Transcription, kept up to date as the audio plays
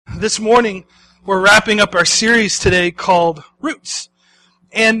This morning, we're wrapping up our series today called Roots.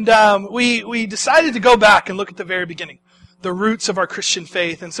 And we decided to go back and look at the very beginning, the roots of our Christian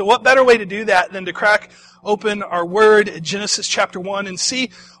faith. And so what better way to do that than to crack open our Word at Genesis chapter 1 and see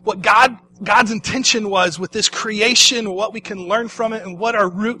what God's intention was with this creation, what we can learn from it, and what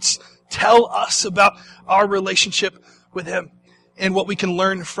our roots tell us about our relationship with Him and what we can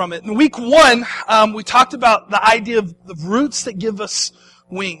learn from it. In week 1, we talked about the idea of the roots that give us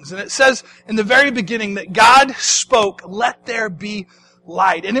wings. And it says in the very beginning that God spoke, "Let there be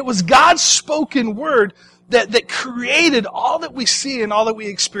light." And it was God's spoken word that created all that we see and all that we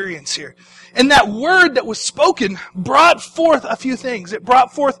experience here. And that word that was spoken brought forth a few things. It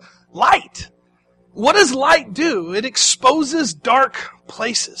brought forth light. What does light do? It exposes dark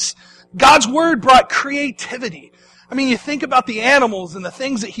places. God's word brought creativity. I mean, you think about the animals and the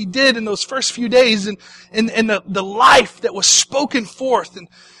things that He did in those first few days and the life that was spoken forth.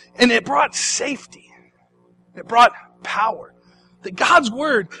 And it brought safety. It brought power. That God's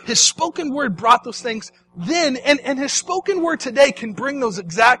word, His spoken word brought those things then. And His spoken word today can bring those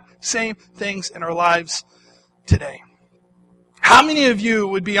exact same things in our lives today. How many of you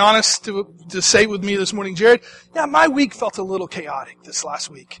would be honest to say with me this morning, Jared, yeah, my week felt a little chaotic this last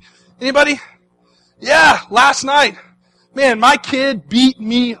week. Anybody? Yeah, last night. Man, my kid beat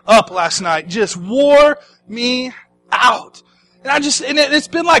me up last night. Just wore me out. And it's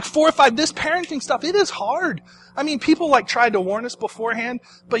been like 4 or 5, this parenting stuff, it is hard. I mean, people tried to warn us beforehand,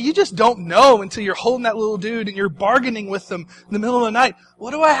 but you just don't know until you're holding that little dude and you're bargaining with them in the middle of the night. What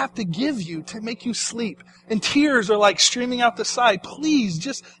do I have to give you to make you sleep? And tears are streaming out the side. Please,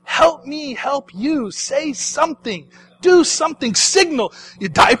 just help me help you. Say something. Do something. Signal. Your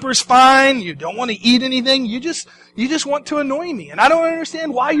diaper's fine. You don't want to eat anything. You just want to annoy me. And I don't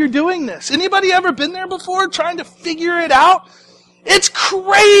understand why you're doing this. Anybody ever been there before trying to figure it out? It's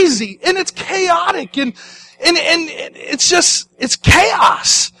crazy and it's chaotic and it's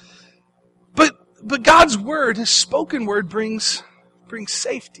chaos. But God's word, His spoken word brings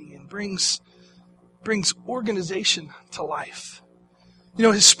safety and brings organization to life. You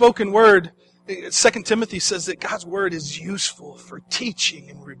know, His spoken word, 2 Timothy says that God's word is useful for teaching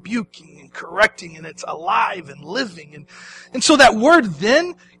and rebuking and correcting, and it's alive and living. And so that word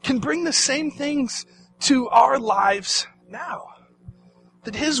then can bring the same things to our lives now.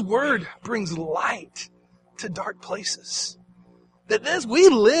 That His word brings light to dark places. That we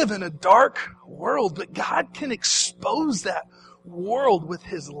live in a dark world, but God can expose that world with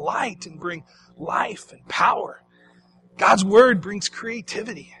His light and bring life and power. God's word brings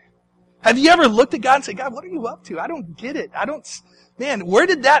creativity. Have you ever looked at God and said, God, what are you up to? I don't get it. Man, where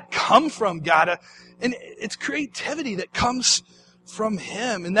did that come from, God? And it's creativity that comes from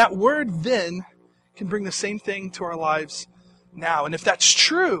Him. And that word then can bring the same thing to our lives now. And if that's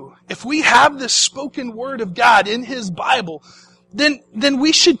true, if we have this spoken word of God in His Bible, then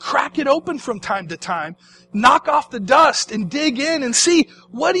we should crack it open from time to time, knock off the dust and dig in and see,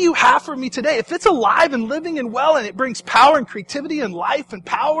 what do you have for me today? If it's alive and living and well and it brings power and creativity and life and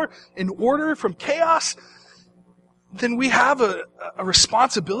power and order from chaos, then we have a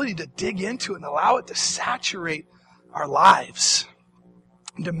responsibility to dig into and allow it to saturate our lives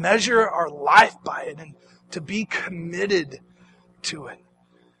and to measure our life by it and to be committed to it.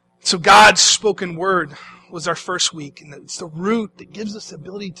 So God's spoken word was our first week, and it's the root that gives us the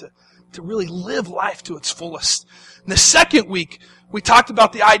ability to really live life to its fullest. In the second week, we talked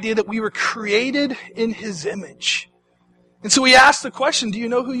about the idea that we were created in His image. And so we asked the question, do you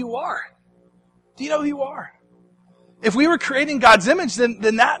know who you are? Do you know who you are? If we were creating God's image, then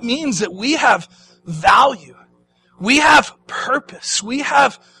that means that we have value. We have purpose. We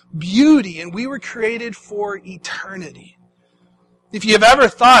have beauty, and we were created for eternity. If you have ever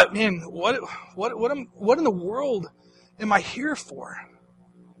thought, man, what in the world am I here for?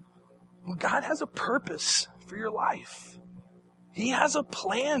 Well, God has a purpose for your life. He has a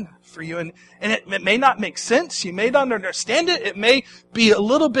plan for you. And it may not make sense. You may not understand it. It may be a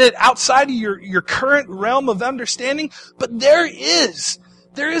little bit outside of your current realm of understanding. But there is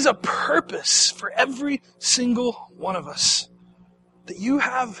a purpose for every single one of us. That you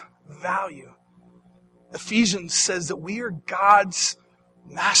have value. Ephesians says that we are God's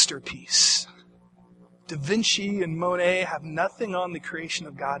masterpiece. Da Vinci and Monet have nothing on the creation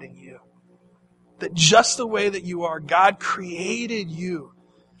of God in you. That just the way that you are, God created you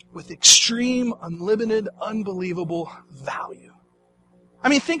with extreme, unlimited, unbelievable value. I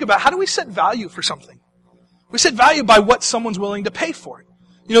mean, think about it. How do we set value for something? We set value by what someone's willing to pay for it.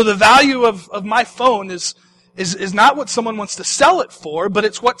 You know, the value of my phone is not what someone wants to sell it for, but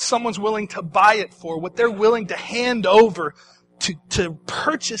it's what someone's willing to buy it for, what they're willing to hand over to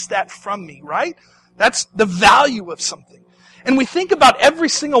purchase that from me, right? That's the value of something. And we think about every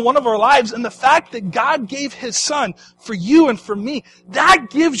single one of our lives and the fact that God gave His Son for you and for me, that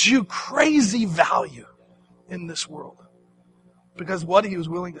gives you crazy value in this world. Because what He was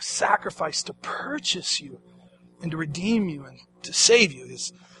willing to sacrifice to purchase you and to redeem you and to save you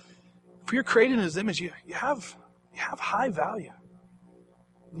is, if you're created in His image, you have high value.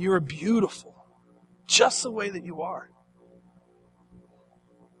 You are beautiful, just the way that you are.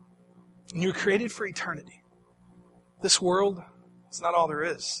 And you're created for eternity. This world, it's not all there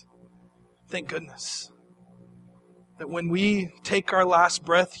is. Thank goodness that when we take our last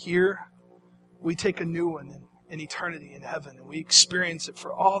breath here, we take a new one in eternity in heaven, and we experience it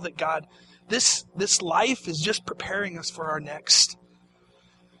for all that God, this life is just preparing us for our next.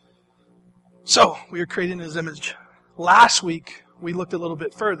 So, we are created in His image. Last week, we looked a little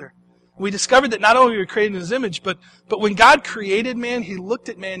bit further. We discovered that not only were we created in His image, but when God created man, He looked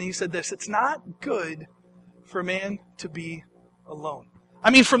at man and He said this, it's not good for man to be alone. I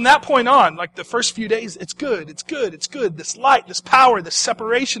mean, from that point on, like the first few days, it's good, it's good, it's good. This light, this power, this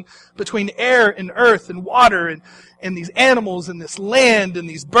separation between air and earth and water and these animals and this land and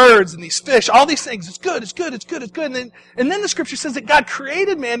these birds and these fish, all these things, it's good, it's good, it's good, it's good. And then the scripture says that God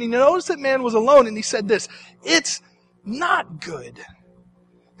created man, and He noticed that man was alone, and He said this, it's not good.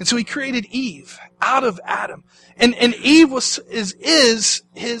 And so He created Eve out of Adam. And Eve is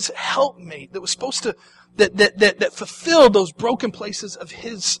his helpmate that was supposed to that fulfilled those broken places of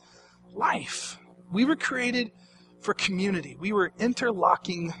his life. We were created for community. We were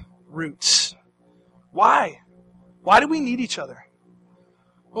interlocking roots. Why? Why do we need each other?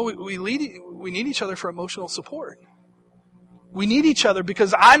 Well, we need each other for emotional support. We need each other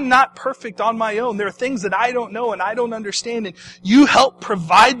because I'm not perfect on my own. There are things that I don't know and I don't understand, and you help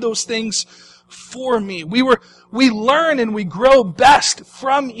provide those things for me. We learn and we grow best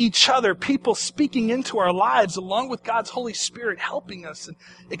from each other, people speaking into our lives along with God's Holy Spirit helping us and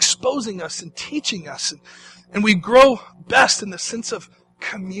exposing us and teaching us. And we grow best in the sense of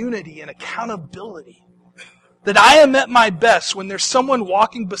community and accountability. That I am at my best when there's someone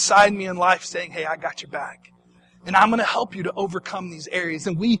walking beside me in life saying, hey, I got your back. And I'm going to help you to overcome these areas.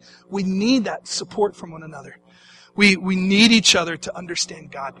 And we need that support from one another. We need each other to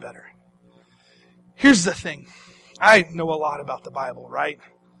understand God better. Here's the thing. I know a lot about the Bible, right?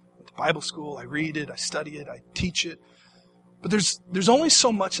 I went to Bible school, I read it, I study it, I teach it. But there's only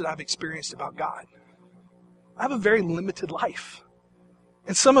so much that I've experienced about God. I have a very limited life.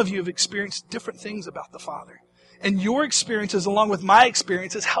 And some of you have experienced different things about the Father. And your experiences, along with my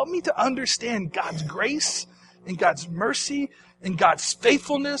experiences, help me to understand God's grace and God's mercy and God's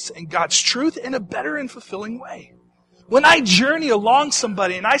faithfulness and God's truth in a better and fulfilling way. When I journey along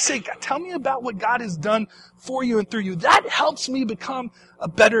somebody and I say, God, tell me about what God has done for you and through you, that helps me become a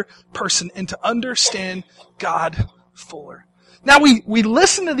better person and to understand God fuller. Now we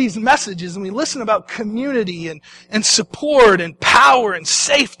listen to these messages and we listen about community and support and power and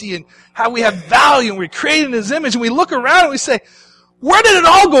safety and how we have value and we're created in His image, and we look around and we say, where did it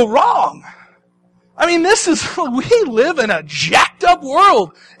all go wrong? I mean, we live in a jacked up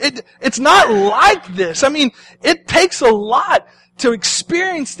world. It's not like this. I mean, it takes a lot to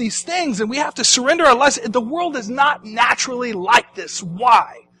experience these things, and we have to surrender our lives. The world is not naturally like this.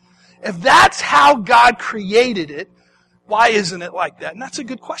 Why? If that's how God created it, why isn't it like that? And that's a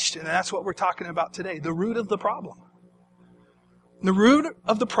good question, and that's what we're talking about today. The root of the problem. The root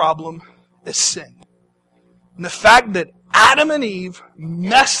of the problem is sin. And the fact that Adam and Eve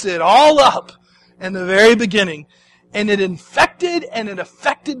messed it all up in the very beginning. And it infected and it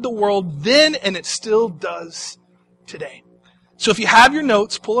affected the world then, and it still does today. So if you have your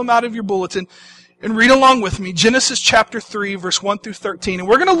notes, pull them out of your bulletin and read along with me. Genesis chapter 3, verse 1 through 13. And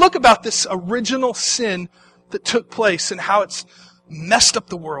we're going to look about this original sin that took place and how it's messed up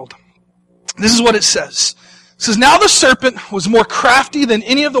the world. This is what it says. It says, now the serpent was more crafty than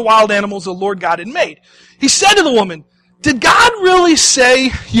any of the wild animals the Lord God had made. He said to the woman, did God really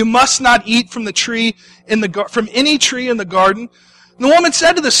say you must not eat from the tree from any tree in the garden? And the woman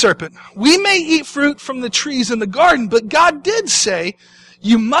said to the serpent, we may eat fruit from the trees in the garden, but God did say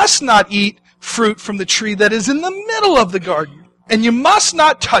you must not eat fruit from the tree that is in the middle of the garden, and you must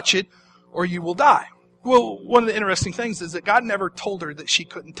not touch it or you will die. Well, one of the interesting things is that God never told her that she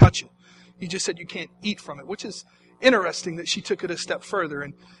couldn't touch it. He just said you can't eat from it, which is interesting that she took it a step further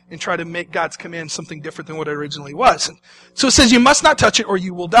and tried to make God's command something different than what it originally was. And so it says, you must not touch it or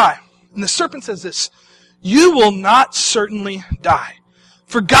you will die. And the serpent says this, you will not certainly die.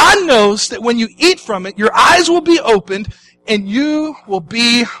 For God knows that when you eat from it, your eyes will be opened and you will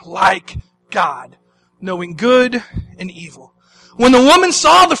be like God, knowing good and evil. When the woman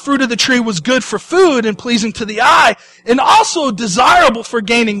saw the fruit of the tree was good for food and pleasing to the eye, and also desirable for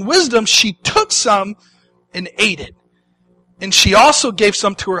gaining wisdom, she took some and ate it. And she also gave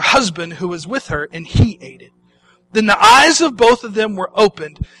some to her husband who was with her, and he ate it. Then the eyes of both of them were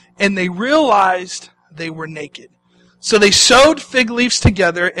opened, and they realized they were naked. So they sewed fig leaves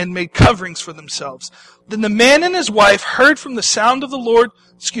together and made coverings for themselves. Then the man and his wife heard from the sound of the Lord,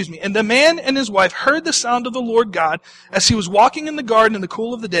 and the man and his wife heard the sound of the Lord God as he was walking in the garden in the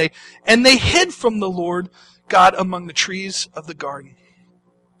cool of the day, and they hid from the Lord God among the trees of the garden.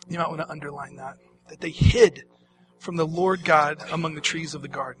 You might want to underline that they hid from the Lord God among the trees of the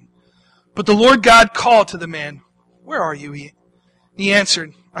garden. But the Lord God called to the man, "Where are you?" He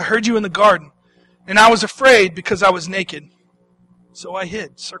answered, "I heard you in the garden, and I was afraid because I was naked. So I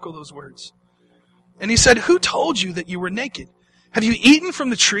hid." Circle those words. And he said, "Who told you that you were naked? Have you eaten from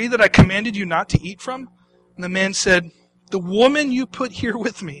the tree that I commanded you not to eat from?" And the man said, "The woman you put here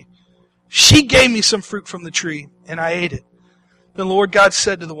with me, she gave me some fruit from the tree, and I ate it." Then the Lord God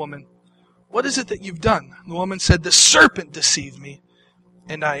said to the woman, "What is it that you've done?" And the woman said, "The serpent deceived me,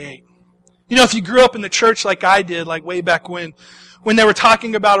 and I ate." You know, if you grew up in the church like I did, like way back when they were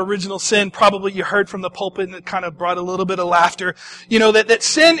talking about original sin, probably you heard from the pulpit and it kind of brought a little bit of laughter. You know, that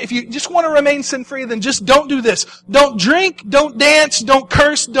sin, if you just want to remain sin-free, then just don't do this. Don't drink, don't dance, don't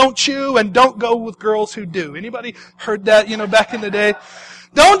curse, don't chew, and don't go with girls who do. Anybody heard that, back in the day?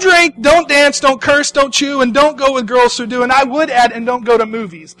 Don't drink, don't dance, don't curse, don't chew, and don't go with girls who do. And I would add, and don't go to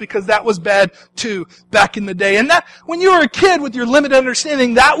movies, because that was bad too back in the day. And that, when you were a kid with your limited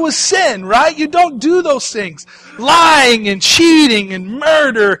understanding, that was sin, right? You don't do those things. Lying and cheating and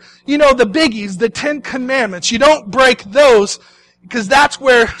murder, the biggies, the 10 Commandments. You don't break those, because that's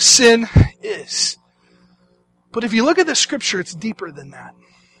where sin is. But if you look at the Scripture, it's deeper than that.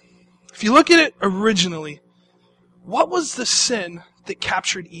 If you look at it originally, what was the sin that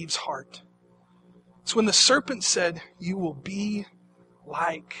captured Eve's heart? It's when the serpent said, "You will be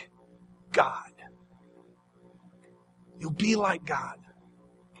like God." You'll be like God.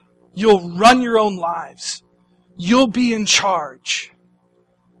 You'll run your own lives. You'll be in charge.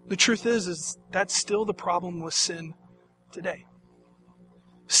 The truth is that's still the problem with sin today.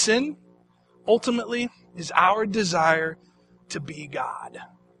 Sin, ultimately, is our desire to be God.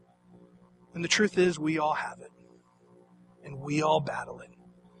 And the truth is, we all have it. And we all battle it.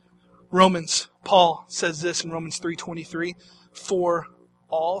 Paul says this in Romans 3:23, "For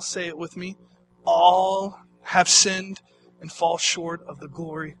all," say it with me, "all have sinned and fall short of the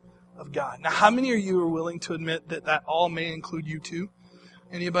glory of God." Now, how many of you are willing to admit that all may include you too?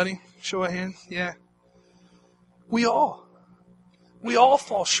 Anybody? Show a hand. Yeah. We all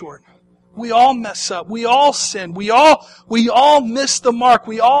fall short. We all mess up. We all sin. We all miss the mark.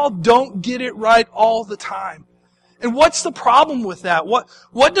 We all don't get it right all the time. And what's the problem with that?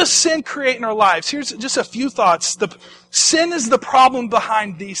 What does sin create in our lives? Here's just a few thoughts. Sin is the problem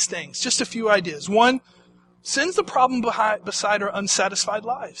behind these things. Just a few ideas. One, sin's the problem beside our unsatisfied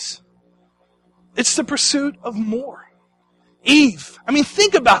lives. It's the pursuit of more. Eve.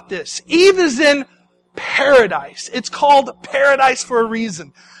 Think about this. Eve is in paradise. It's called paradise for a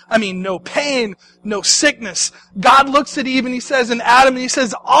reason. No pain, no sickness. God looks at Eve and He says, and Adam, and He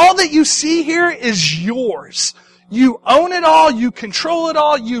says, "All that you see here is yours. You own it all. You control it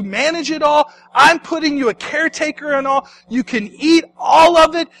all. You manage it all. I'm putting you a caretaker and all. You can eat all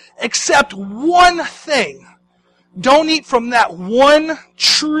of it except one thing. Don't eat from that one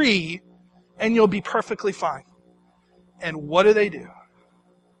tree and you'll be perfectly fine." And what do?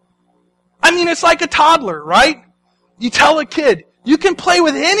 It's like a toddler, right? You tell a kid, you can play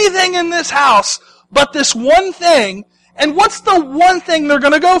with anything in this house but this one thing. And what's the one thing they're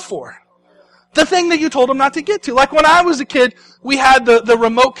going to go for? The thing that you told them not to get to. Like when I was a kid, we had the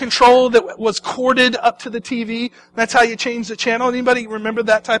remote control that was corded up to the TV. That's how you change the channel. Anybody remember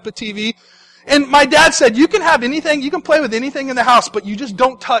that type of TV? And my dad said, "You can have anything, you can play with anything in the house, but you just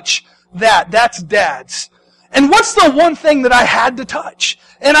don't touch that. That's Dad's." And what's the one thing that I had to touch?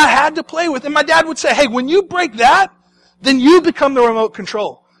 And I had to play with? And my dad would say, "Hey, when you break that, then you become the remote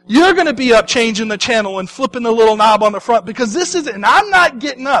control. You're going to be up changing the channel and flipping the little knob on the front because this isn't," and I'm not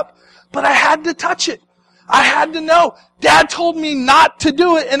getting up. But I had to touch it. I had to know. Dad told me not to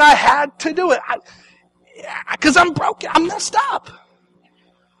do it, and I had to do it. Because I'm broken. I'm messed up.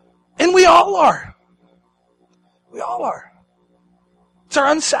 And we all are. We all are. It's our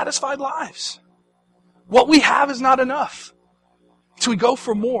unsatisfied lives. What we have is not enough. So we go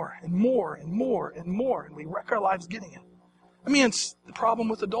for more and more and more and more, and we wreck our lives getting it. It's the problem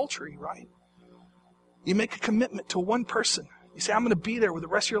with adultery, right? You make a commitment to one person. You say, "I'm going to be there with the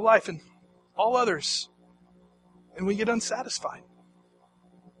rest of your life," and all others, And we get unsatisfied.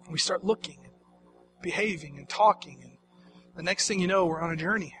 We start looking, and behaving, and talking. And the next thing you know, we're on a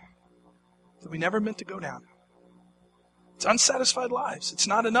journey that we never meant to go down. It's unsatisfied lives. It's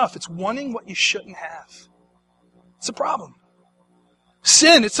not enough. It's wanting what you shouldn't have. It's a problem.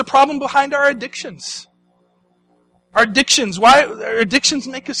 Sin, it's a problem behind our addictions. Our addictions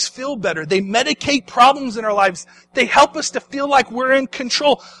make us feel better. They medicate problems in our lives. They help us to feel like we're in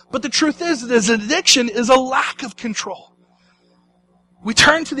control. But the truth is that addiction is a lack of control. We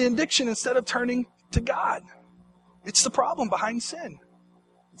turn to the addiction instead of turning to God. It's the problem behind sin.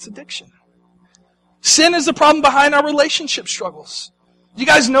 It's addiction. Sin is the problem behind our relationship struggles. You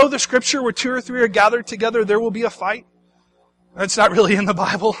guys know the scripture where 2 or 3 are gathered together, there will be a fight? That's not really in the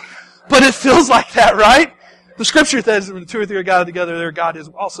Bible, but it feels like that, right? The scripture says when 2 or 3 are gathered together, there God is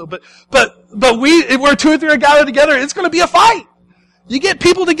also. But where 2 or 3 are gathered together, it's going to be a fight. You get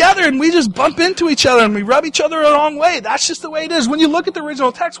people together and we just bump into each other and we rub each other the wrong way. That's just the way it is. When you look at the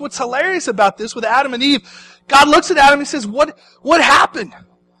original text, what's hilarious about this with Adam and Eve, God looks at Adam and says, what happened?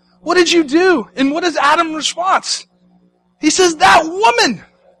 What did you do? And what is Adam's response? He says, that woman.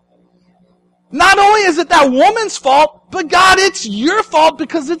 Not only is it that woman's fault, but God, it's your fault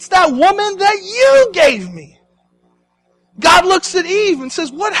because it's that woman that you gave me. God looks at Eve and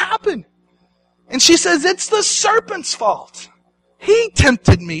says, what happened? And she says, it's the serpent's fault. He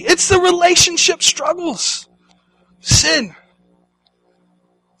tempted me. It's the relationship struggles. Sin.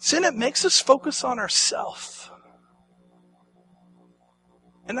 Sin, it makes us focus on ourselves.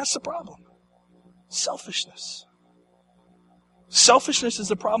 And that's the problem. Selfishness. Selfishness is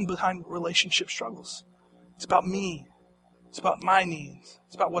the problem behind relationship struggles. It's about me. It's about my needs.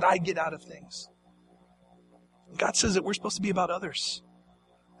 It's about what I get out of things. And God says that we're supposed to be about others.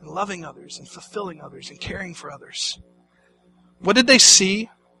 And loving others. And fulfilling others. And caring for others. What did they see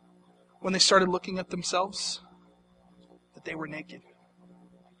when they started looking at themselves? That they were naked.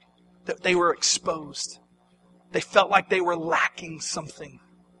 That they were exposed. They felt like they were lacking something.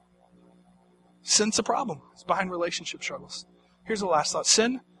 Sin's a problem. It's behind relationship struggles. Here's the last thought.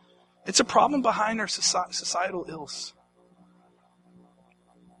 Sin, it's a problem behind our societal ills.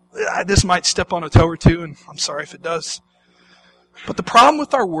 This might step on a toe or two, and I'm sorry if it does. But the problem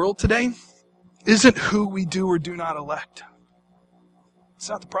with our world today isn't who we do or do not elect. It's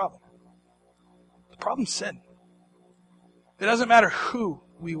not the problem. The problem's sin. It doesn't matter who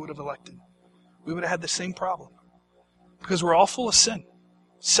we would have elected. We would have had the same problem. Because we're all full of sin.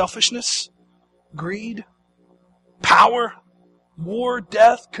 Selfishness, greed, power, war,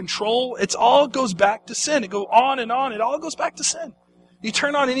 death, control. It all goes back to sin. It goes on and on. It all goes back to sin. You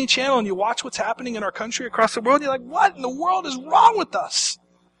turn on any channel and you watch what's happening in our country, across the world, you're like, what in the world is wrong with us?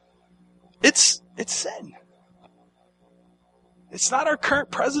 It's sin. It's not our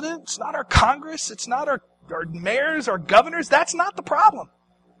current president. It's not our Congress. It's not our mayors, our governors. That's not the problem.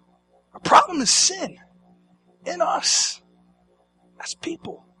 Our problem is sin in us as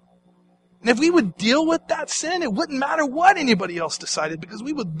people. And if we would deal with that sin, it wouldn't matter what anybody else decided because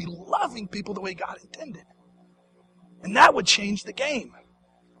we would be loving people the way God intended. And that would change the game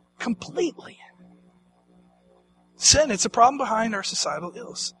completely. Sin, it's a problem behind our societal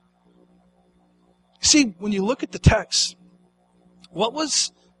ills. See, when you look at the text, what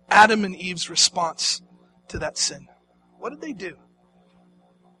was Adam and Eve's response to that sin? What did they do?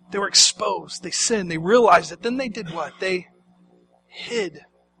 They were exposed. They sinned. They realized it. Then they did what? They hid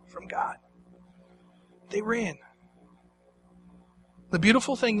from God. They ran. The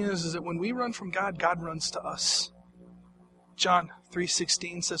beautiful thing is that when we run from God, God runs to us. John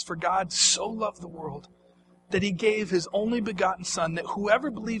 3:16 says, "For God so loved the world that He gave His only begotten Son, that whoever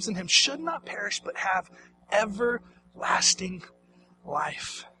believes in Him should not perish but have everlasting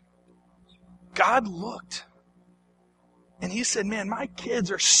life." God looked and He said, man, my kids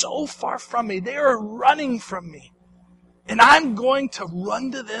are so far from me. They are running from me. And I'm going to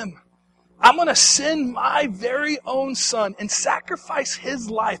run to them. I'm going to send my very own Son and sacrifice His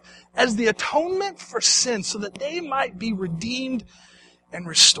life as the atonement for sin so that they might be redeemed and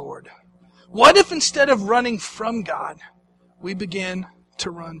restored. What if instead of running from God, we began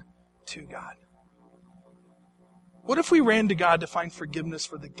to run to God? What if we ran to God to find forgiveness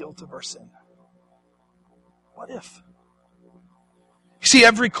for the guilt of our sin? What if? You see,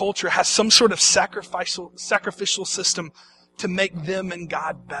 every culture has some sort of sacrificial system to make them and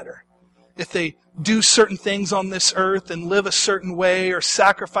God better. If they do certain things on this earth and live a certain way or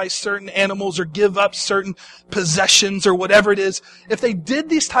sacrifice certain animals or give up certain possessions or whatever it is, if they did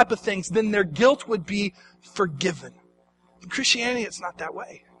these type of things, then their guilt would be forgiven. In Christianity, it's not that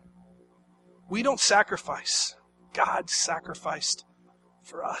way. We don't sacrifice. God sacrificed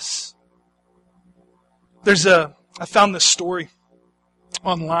for us. There's a I found this story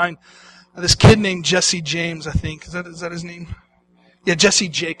online. This kid named Jesse James, I think. Is that his name? Yeah, Jesse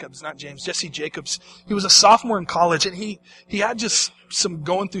Jacobs, not James. Jesse Jacobs. He was a sophomore in college, and he had just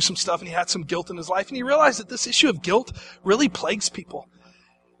going through some stuff, and he had some guilt in his life, and he realized that this issue of guilt really plagues people.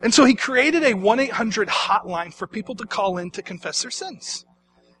 And so he created a 1-800 hotline for people to call in to confess their sins.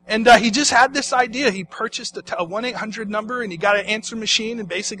 And he just had this idea. He purchased a 1-800 number, and he got an answer machine, and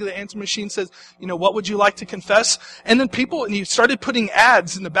basically the answer machine says, what would you like to confess? And then and he started putting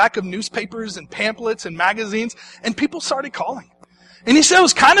ads in the back of newspapers and pamphlets and magazines, and people started calling. And he said it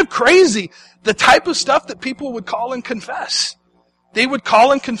was kind of crazy, the type of stuff that people would call and confess. They would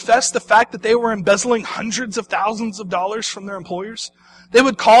call and confess the fact that they were embezzling hundreds of thousands of dollars from their employers. They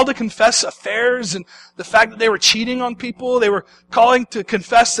would call to confess affairs and the fact that they were cheating on people. They were calling to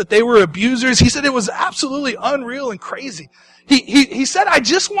confess that they were abusers. He said it was absolutely unreal and crazy. He said, I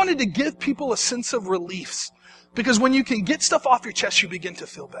just wanted to give people a sense of relief. Because when you can get stuff off your chest, you begin to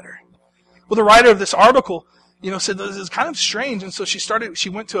feel better. Well, the writer of this article, said this is kind of strange. And so she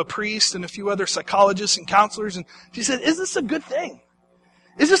went to a priest and a few other psychologists and counselors. And she said, is this a good thing?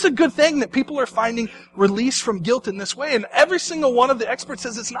 Is this a good thing that people are finding release from guilt in this way? And every single one of the experts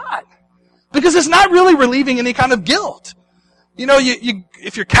says it's not. Because it's not really relieving any kind of guilt.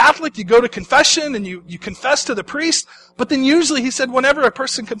 If you're Catholic, you go to confession and you confess to the priest. But then usually, he said, whenever a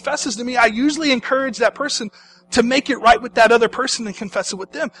person confesses to me, I usually encourage that person to make it right with that other person and confess it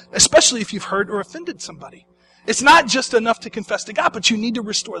with them. Especially if you've hurt or offended somebody. It's not just enough to confess to God, but you need to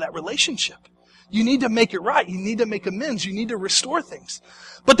restore that relationship. You need to make it right. You need to make amends. You need to restore things.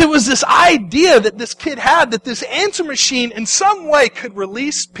 But there was this idea that this kid had that this answer machine in some way could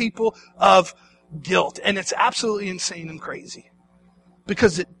release people of guilt. And it's absolutely insane and crazy.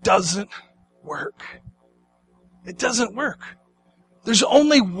 Because it doesn't work. It doesn't work. There's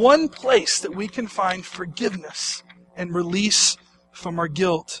only one place that we can find forgiveness and release from our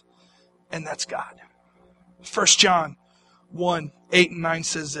guilt, and that's God. 1 John 1:8-9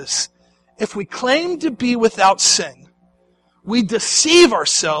 says this. If we claim to be without sin, we deceive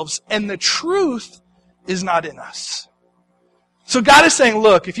ourselves and the truth is not in us. So God is saying,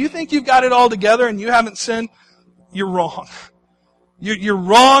 look, if you think you've got it all together and you haven't sinned, you're wrong. You're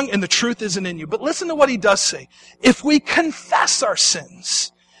wrong and the truth isn't in you. But listen to what He does say. If we confess our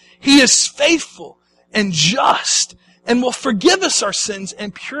sins, He is faithful and just and will forgive us our sins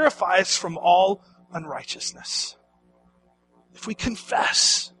and purify us from all unrighteousness. If we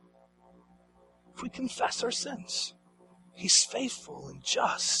confess our sins, He's faithful and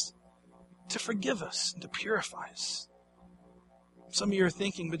just to forgive us and to purify us. Some of you are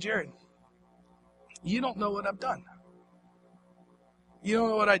thinking, but Jared, you don't know what I've done. You don't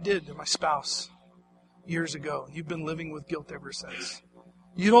know what I did to my spouse years ago, and you've been living with guilt ever since.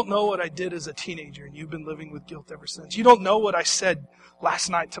 You don't know what I did as a teenager, and you've been living with guilt ever since. You don't know what I said last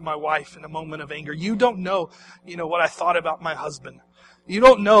night to my wife in a moment of anger. You don't know, what I thought about my husband. You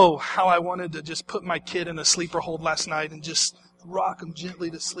don't know how I wanted to just put my kid in a sleeper hold last night and just rock him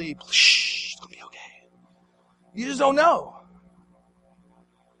gently to sleep. Shh, it's going to be okay. You just don't know.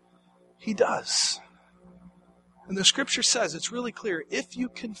 He does. And the scripture says, it's really clear, if you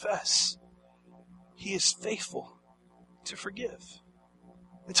confess, He is faithful to forgive.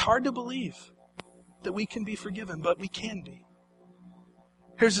 It's hard to believe that we can be forgiven, but we can be.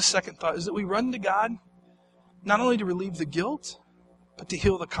 Here's the second thought, is that we run to God not only to relieve the guilt, but to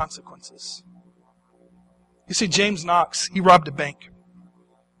heal the consequences. You see, James Knox, he robbed a bank.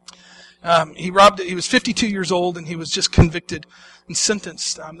 He was 52 years old and he was just convicted and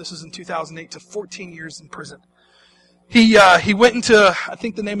sentenced, this was in 2008, to 14 years in prison. He went into, I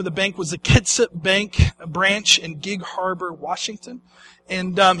think the name of the bank was the Kitsap Bank branch in Gig Harbor, Washington.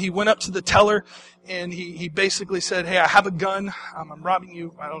 And he went up to the teller and he basically said, hey, I have a gun. I'm robbing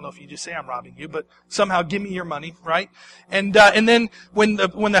you. I don't know if you just say I'm robbing you, but somehow give me your money, right? And then when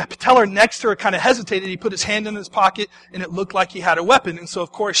the teller next to her kind of hesitated, he put his hand in his pocket and it looked like he had a weapon. And so,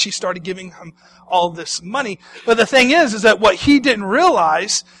 of course, she started giving him all this money. But the thing is that what he didn't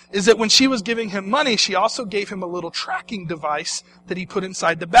realize is that when she was giving him money, she also gave him a little tracking device that he put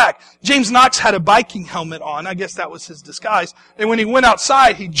inside the bag. James Knox had a biking helmet on. I guess that was his disguise. And when he went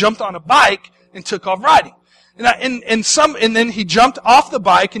outside, he jumped on a bike and took off riding. And then he jumped off the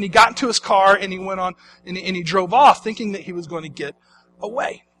bike and he got into his car and he went on and he drove off thinking that he was going to get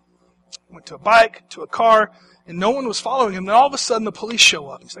away. Went to a bike, to a car, and no one was following him. Then all of a sudden the police show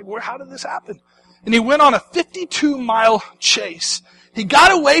up. He's like, how did this happen? And he went on a 52-mile chase. He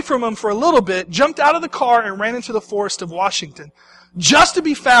got away from him for a little bit, jumped out of the car and ran into the forest of Washington, just to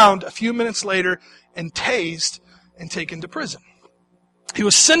be found a few minutes later and tased and taken to prison. He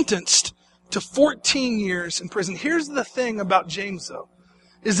was sentenced to 14 years in prison. Here's the thing about James, though,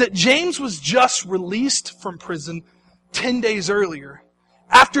 is that James was just released from prison 10 days earlier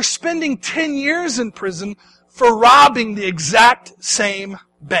after spending 10 years in prison for robbing the exact same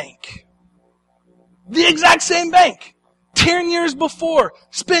bank. The exact same bank. 10 years before.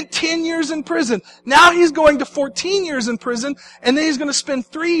 Spent 10 years in prison. Now he's going to 14 years in prison, and then he's going to spend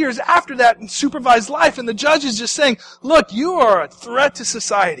 3 years after that in supervised life. And the judge is just saying, look, you are a threat to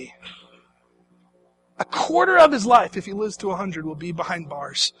society. A quarter of his life, if he lives to 100, will be behind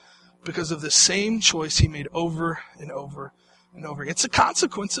bars because of the same choice he made over and over and over. It's a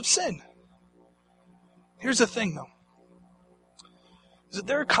consequence of sin. Here's the thing, though, is that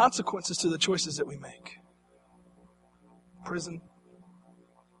there are consequences to the choices that we make. Prison,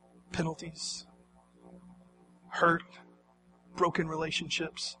 penalties, hurt, broken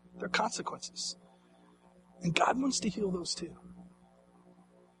relationships. There are consequences. And God wants to heal those too.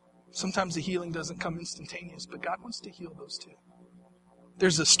 Sometimes the healing doesn't come instantaneous, but God wants to heal those too.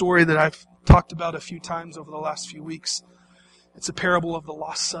 There's a story that I've talked about a few times over the last few weeks. It's a parable of the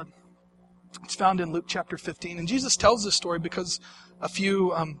lost son. It's found in Luke chapter 15. And Jesus tells this story because a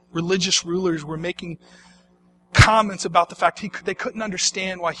few religious rulers were making comments about the fact they couldn't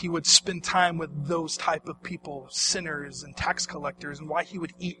understand why he would spend time with those type of people, sinners and tax collectors, and why he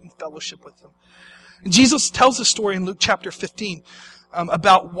would eat and fellowship with them. And Jesus tells the story in Luke chapter 15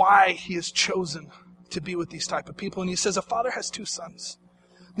 about why he has chosen to be with these type of people. And he says, a father has two sons.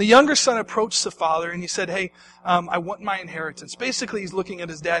 The younger son approached the father and he said, hey, I want my inheritance. Basically, he's looking at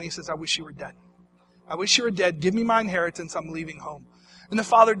his dad and he says, I wish you were dead. I wish you were dead. Give me my inheritance. I'm leaving home. And the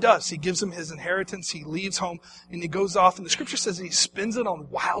father does. He gives him his inheritance. He leaves home and he goes off. And the scripture says that he spends it on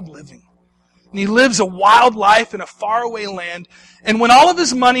wild living. And he lives a wild life in a faraway land. And when all of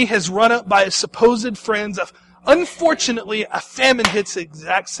his money has run up by his supposed friends, unfortunately, a famine hits the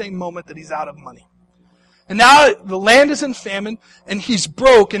exact same moment that he's out of money. And now the land is in famine, and he's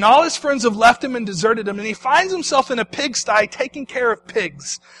broke, and all his friends have left him and deserted him, and he finds himself in a pigsty taking care of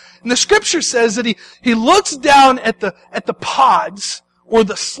pigs. And the scripture says that he looks down at the pods, or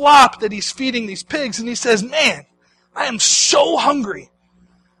the slop that he's feeding these pigs, and he says, man, I am so hungry.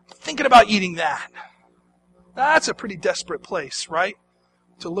 I'm thinking about eating that. Now, that's a pretty desperate place, right?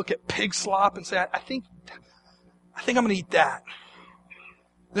 To look at pig slop and say, I think I'm going to eat that.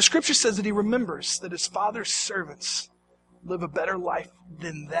 The scripture says that he remembers that his father's servants live a better life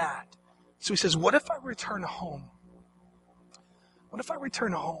than that. So he says, what if I return home? What if I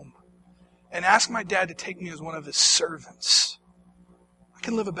return home and ask my dad to take me as one of his servants? I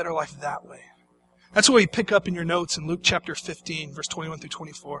can live a better life that way. That's what we pick up in your notes in Luke chapter 15, verse 21 through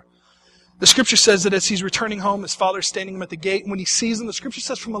 24. The scripture says that as he's returning home, his father's standing him at the gate. And when he sees him, the scripture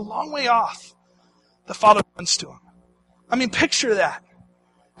says from a long way off, the father runs to him. I mean, picture that.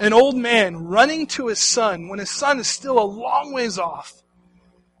 An old man running to his son when his son is still a long ways off.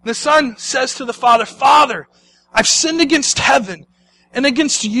 The son says to the father, Father, I've sinned against heaven and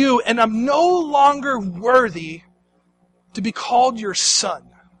against you, and I'm no longer worthy to be called your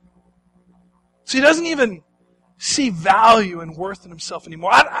son. So he doesn't even see value and worth in himself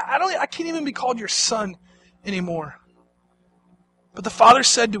anymore. I can't even be called your son anymore. But the father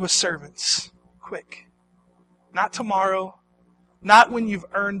said to his servants, quick, not tomorrow, not when you've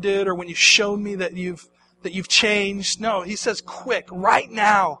earned it or when you've shown me that you've changed. No, he says, quick, right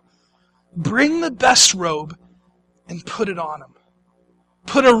now, bring the best robe and put it on him.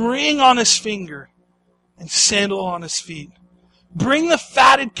 Put a ring on his finger and sandal on his feet. Bring the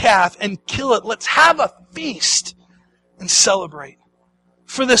fatted calf and kill it. Let's have a feast and celebrate.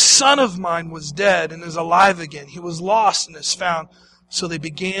 For this son of mine was dead and is alive again. He was lost and is found. So they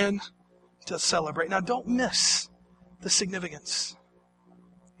began to celebrate. Now don't miss the significance.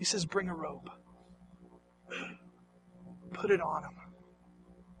 He says, bring a robe. Put it on him.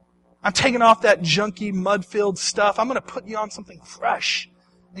 I'm taking off that junky, mud-filled stuff. I'm going to put you on something fresh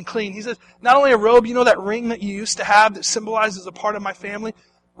and clean. He says, not only a robe, you know that ring that you used to have that symbolizes a part of my family?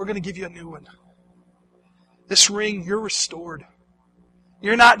 We're going to give you a new one. This ring, you're restored.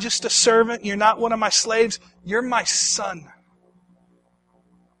 You're not just a servant. You're not one of my slaves. You're my son.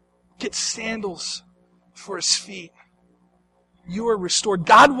 Get sandals for his feet. You are restored.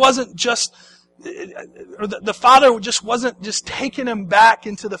 God wasn't just, or the father just wasn't just taking him back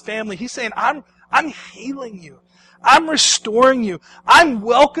into the family. He's saying, I'm healing you. I'm restoring you. I'm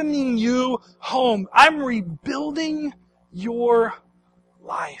welcoming you home. I'm rebuilding your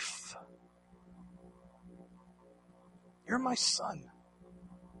life. You're my son.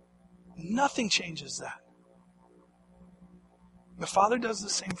 Nothing changes that. The Father does the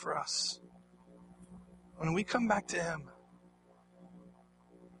same for us. When we come back to Him,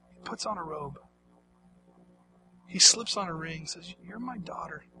 puts on a robe. He slips on a ring, says, "You're my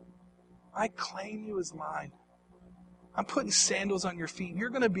daughter. I claim you as mine. I'm putting sandals on your feet. You're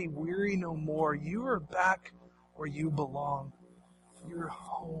going to be weary no more. You are back where you belong. You're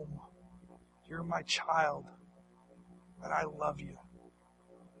home. You're my child. And I love you."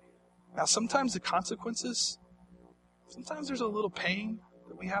 Now, sometimes the consequences, sometimes there's a little pain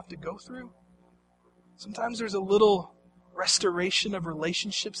that we have to go through. Sometimes there's a little restoration of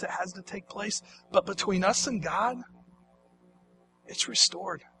relationships that has to take place. But between us and God, it's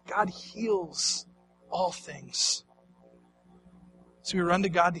restored. God heals all things. So we run to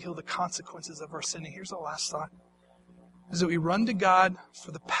God to heal the consequences of our sin. And here's the last thought, is that we run to God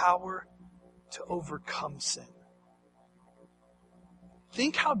for the power to overcome sin.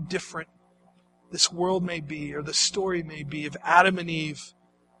 Think how different this world may be, or the story may be, if Adam and Eve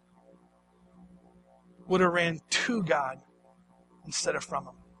would have ran to God instead of from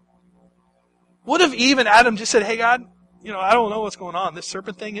Him. What if Eve and Adam just said, "Hey God, I don't know what's going on. This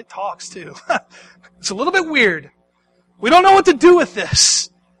serpent thing, it talks too. It's a little bit weird. We don't know what to do with this."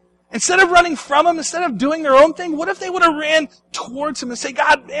 Instead of running from Him, instead of doing their own thing, what if they would have ran towards Him and say,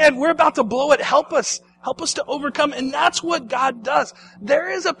 "God, man, we're about to blow it. Help us. Help us to overcome." And that's what God does. There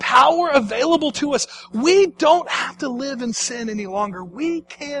is a power available to us. We don't have to live in sin any longer. We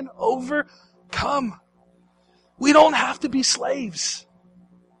can overcome. We don't have to be slaves.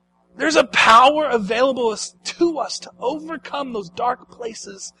 There's a power available to us to overcome those dark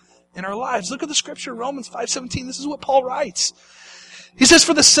places in our lives. Look at the scripture, Romans 5:17. This is what Paul writes. He says,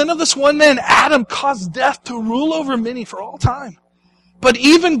 "For the sin of this one man, Adam, caused death to rule over many for all time. But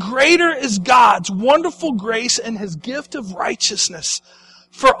even greater is God's wonderful grace and His gift of righteousness.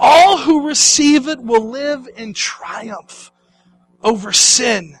 For all who receive it will live in triumph over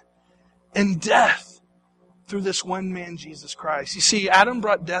sin and death through this one man, Jesus Christ." You see, Adam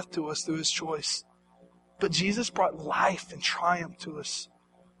brought death to us through his choice, but Jesus brought life and triumph to us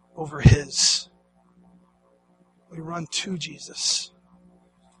over his. We run to Jesus.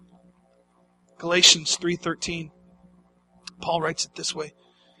 Galatians 3:13. Paul writes it this way.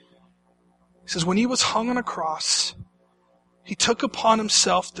 He says, "When He was hung on a cross, He took upon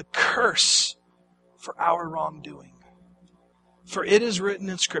Himself the curse for our wrongdoing. For it is written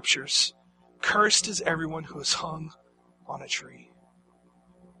in Scriptures, 'Cursed is everyone who is hung on a tree.'"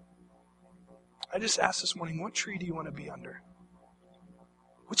 I just asked this morning, what tree do you want to be under?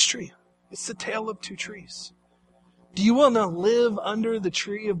 Which tree? It's the tale of two trees. Do you want to live under the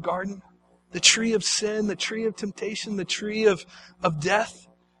tree of garden? The tree of sin, the tree of temptation, the tree of death?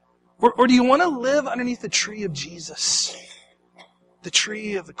 Or do you want to live underneath the tree of Jesus? The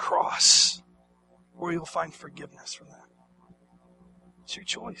tree of the cross, where you'll find forgiveness from that. It's your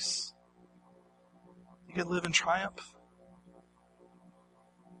choice. You can live in triumph,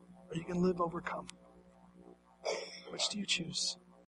 or you can live overcome. Which do you choose?